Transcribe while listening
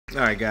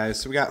Alright guys,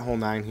 so we got hole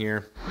 9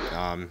 here.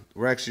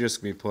 We're actually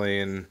just going to be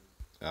playing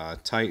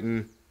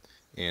Titan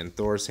and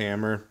Thor's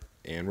Hammer,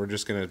 and we're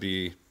just going to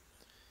be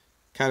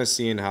kind of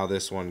seeing how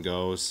this one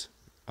goes.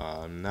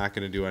 I'm not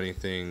going to do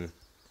anything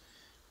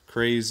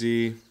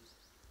crazy.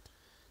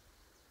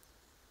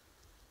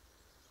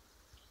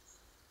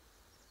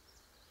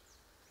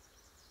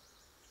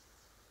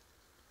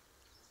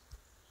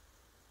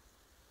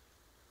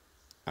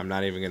 I'm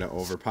not even going to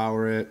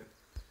overpower it.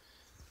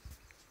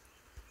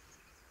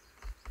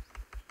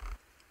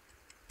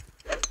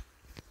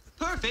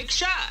 Perfect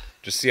shot.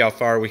 Just see how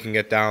far we can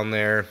get down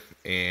there,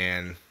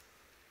 and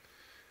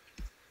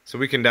so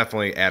we can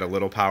definitely add a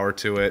little power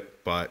to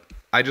it, but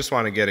I just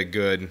want to get a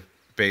good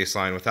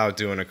baseline without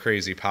doing a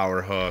crazy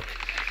power hook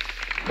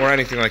or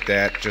anything like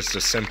that. Just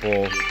a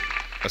simple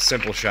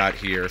shot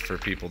here for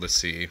people to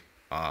see.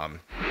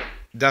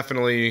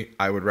 Definitely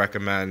I would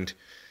recommend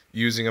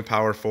using a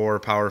power 4,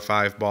 power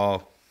 5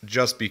 ball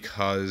just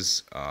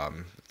because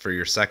for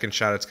your second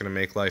shot it's going to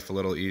make life a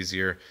little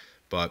easier,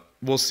 but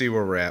we'll see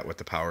where we're at with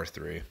the power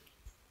 3.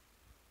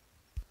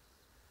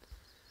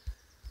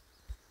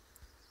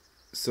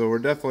 So we're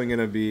definitely going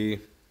to be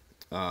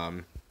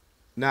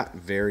not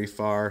very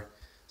far,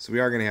 so we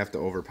are going to have to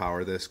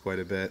overpower this quite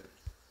a bit,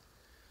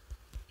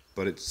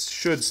 but it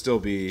should still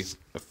be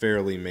a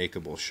fairly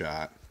makeable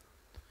shot.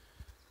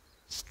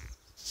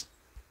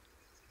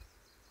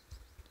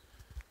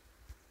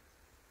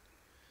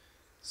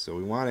 So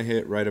we want to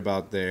hit right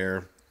about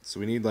there. So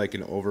we need like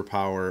an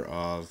overpower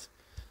of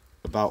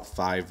about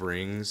 5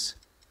 rings.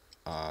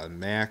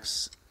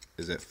 Max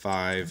is at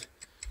 5.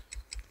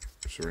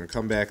 So we're going to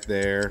come back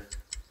there.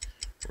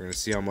 We're going to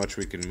see how much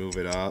we can move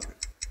it up.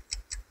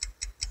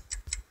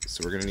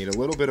 So we're going to need a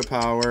little bit of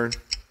power.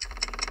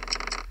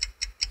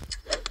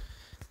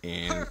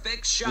 And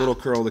a little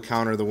curl to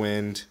counter the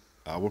wind.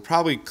 We'll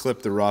probably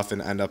clip the rough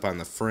and end up on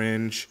the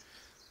fringe.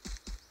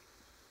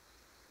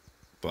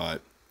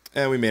 But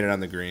we made it on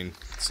the green,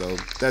 so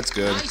that's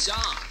good.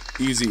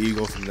 Easy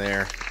eagle from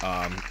there.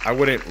 I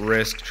wouldn't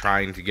risk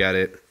trying to get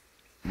it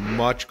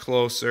much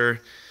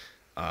closer.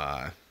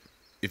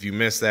 If you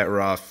miss that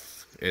rough,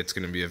 it's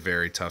going to be a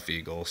very tough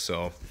eagle.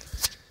 So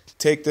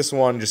take this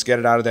one, just get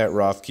it out of that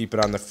rough, keep it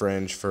on the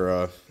fringe for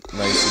a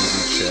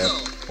nice easy chip,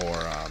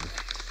 or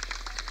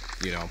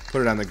you know,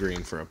 put it on the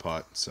green for a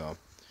putt. So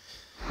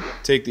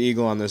take the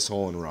eagle on this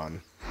hole and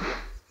run.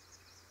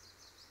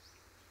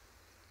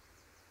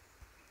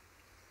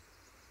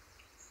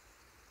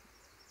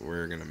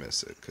 We're going to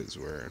miss it because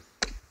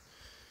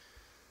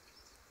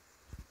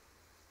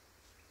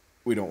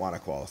we don't want to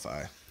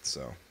qualify.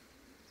 So,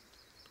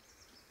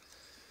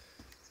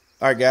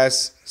 all right,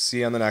 guys, see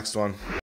you on the next one.